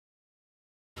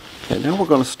Okay, now we're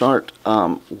going to start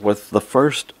with the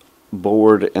first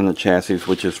board in the chassis,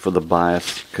 which is for the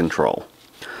bias control.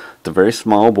 It's a very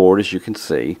small board, as you can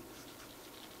see,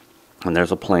 and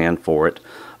there's a plan for it.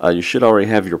 You should already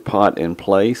have your pot in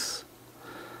place.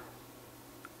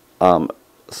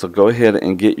 So go ahead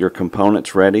and get your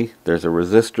components ready. There's a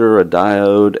resistor, a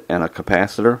diode, and a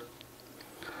capacitor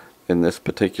in this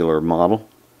particular model.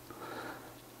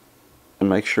 And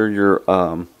make sure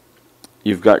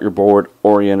you've got your board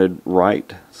oriented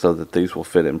right so that these will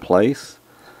fit in place.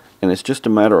 And it's just a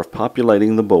matter of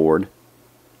populating the board.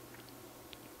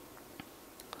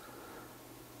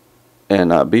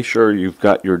 And be sure you've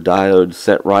got your diode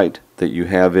set right, that you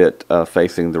have it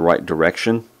facing the right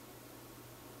direction.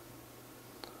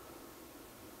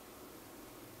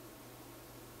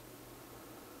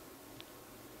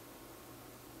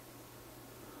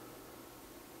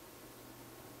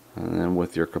 And then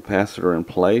with your capacitor in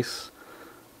place,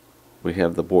 we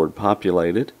have the board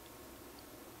populated.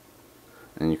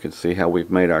 And you can see how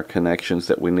we've made our connections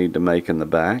that we need to make in the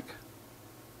back.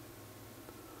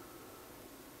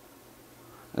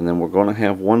 And then we're going to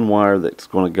have one wire that's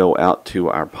going to go out to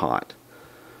our pot.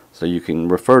 So you can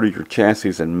refer to your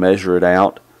chassis and measure it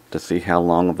out to see how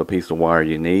long of a piece of wire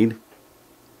you need.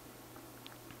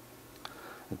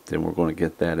 And then we're going to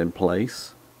get that in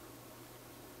place.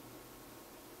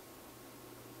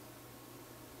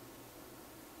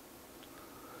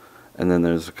 And then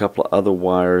there's a couple of other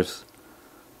wires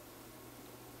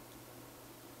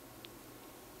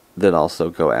that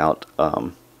also go out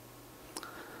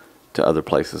to other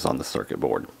places on the circuit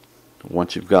board.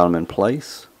 Once you've got them in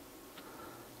place,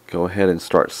 go ahead and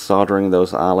start soldering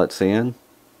those eyelets in.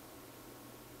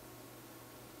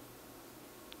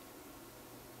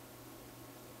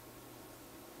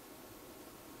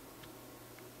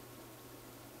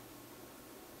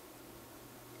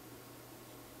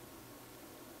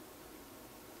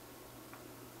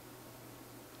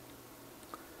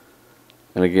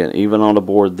 And again, even on a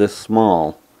board this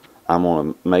small, I'm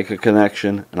going to make a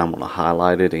connection and I'm going to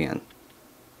highlight it in.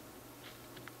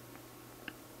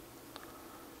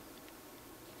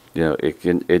 You know,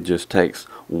 it just takes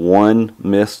one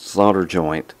missed solder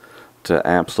joint to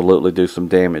absolutely do some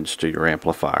damage to your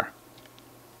amplifier.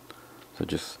 So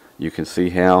you can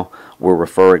see how we're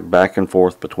referring back and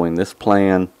forth between this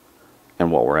plan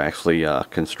and what we're actually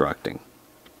constructing.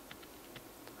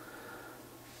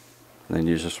 And then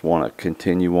you just want to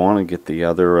continue on and get the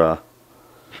other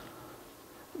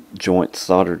joints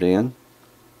soldered in.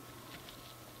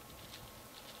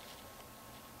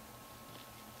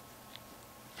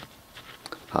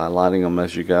 Highlighting them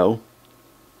as you go.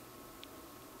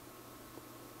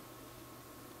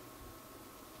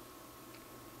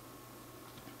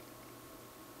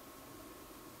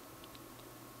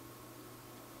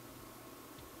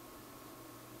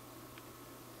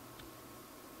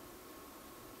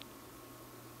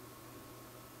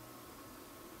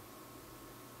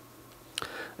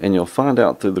 And you'll find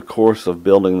out through the course of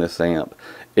building this amp,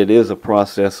 it is a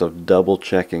process of double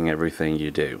checking everything you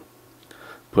do.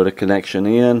 Put a connection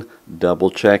in,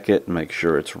 double check it, make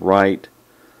sure it's right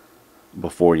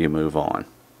before you move on.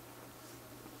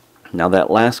 Now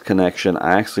that last connection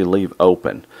I actually leave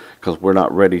open because we're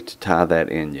not ready to tie that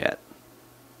in yet.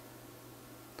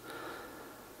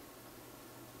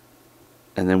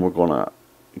 And then we're going to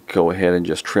go ahead and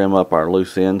just trim up our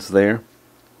loose ends there.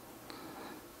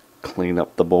 Clean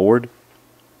up the board.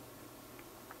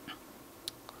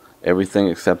 Everything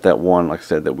except that one, like I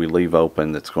said, that we leave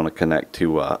open that's going to connect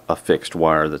to a fixed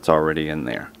wire that's already in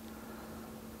there.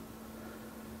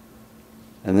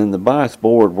 And then the bias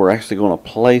board, we're actually going to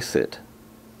place it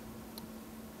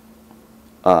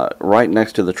right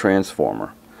next to the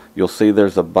transformer. You'll see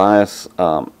there's a bias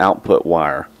output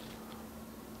wire.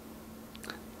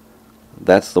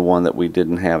 That's the one that we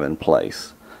didn't have in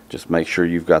place. Just make sure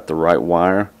you've got the right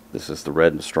wire. This is the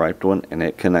red and striped one, and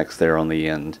it connects there on the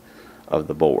end of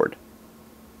the board.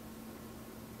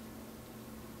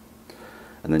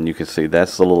 And then you can see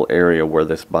that's the little area where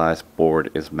this bias board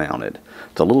is mounted.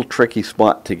 It's a little tricky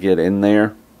spot to get in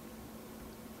there,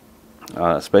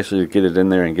 especially to get it in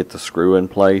there and get the screw in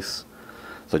place.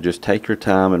 So just take your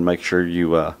time and make sure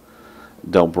you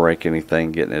don't break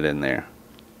anything getting it in there.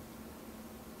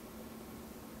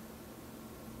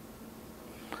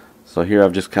 So here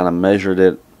I've just kind of measured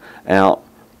it out,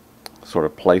 sort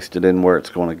of placed it in where it's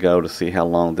going to go to see how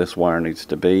long this wire needs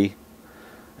to be,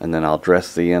 and then I'll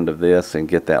dress the end of this and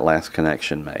get that last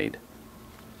connection made.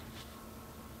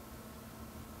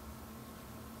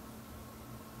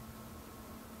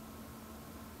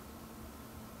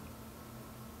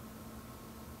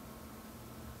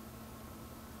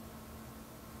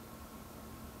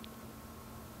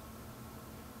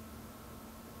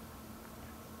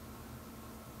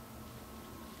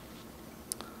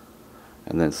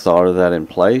 And then solder that in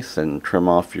place and trim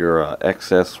off your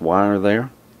excess wire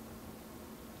there.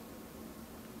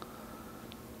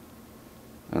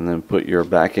 And then put your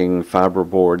backing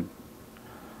fiberboard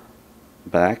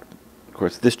back. Of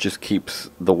course, this just keeps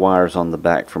the wires on the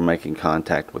back from making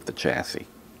contact with the chassis.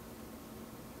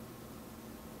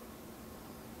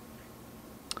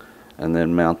 And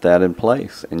then mount that in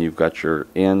place, and you've got your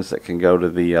ends that can go to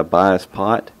the bias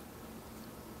pot.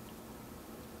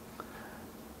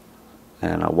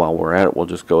 And while we're at it, we'll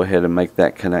just go ahead and make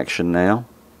that connection now.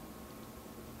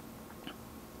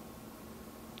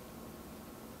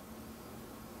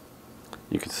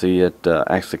 You can see it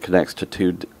actually connects to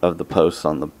two of the posts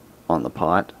on the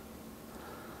pot.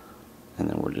 And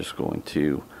then we're just going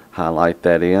to highlight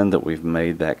that end that we've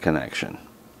made that connection.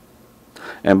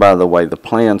 And by the way, the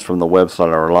plans from the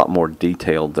website are a lot more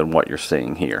detailed than what you're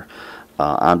seeing here.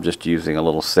 I'm just using a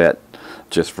little set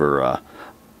just for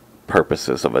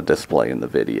purposes of a display in the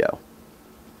video.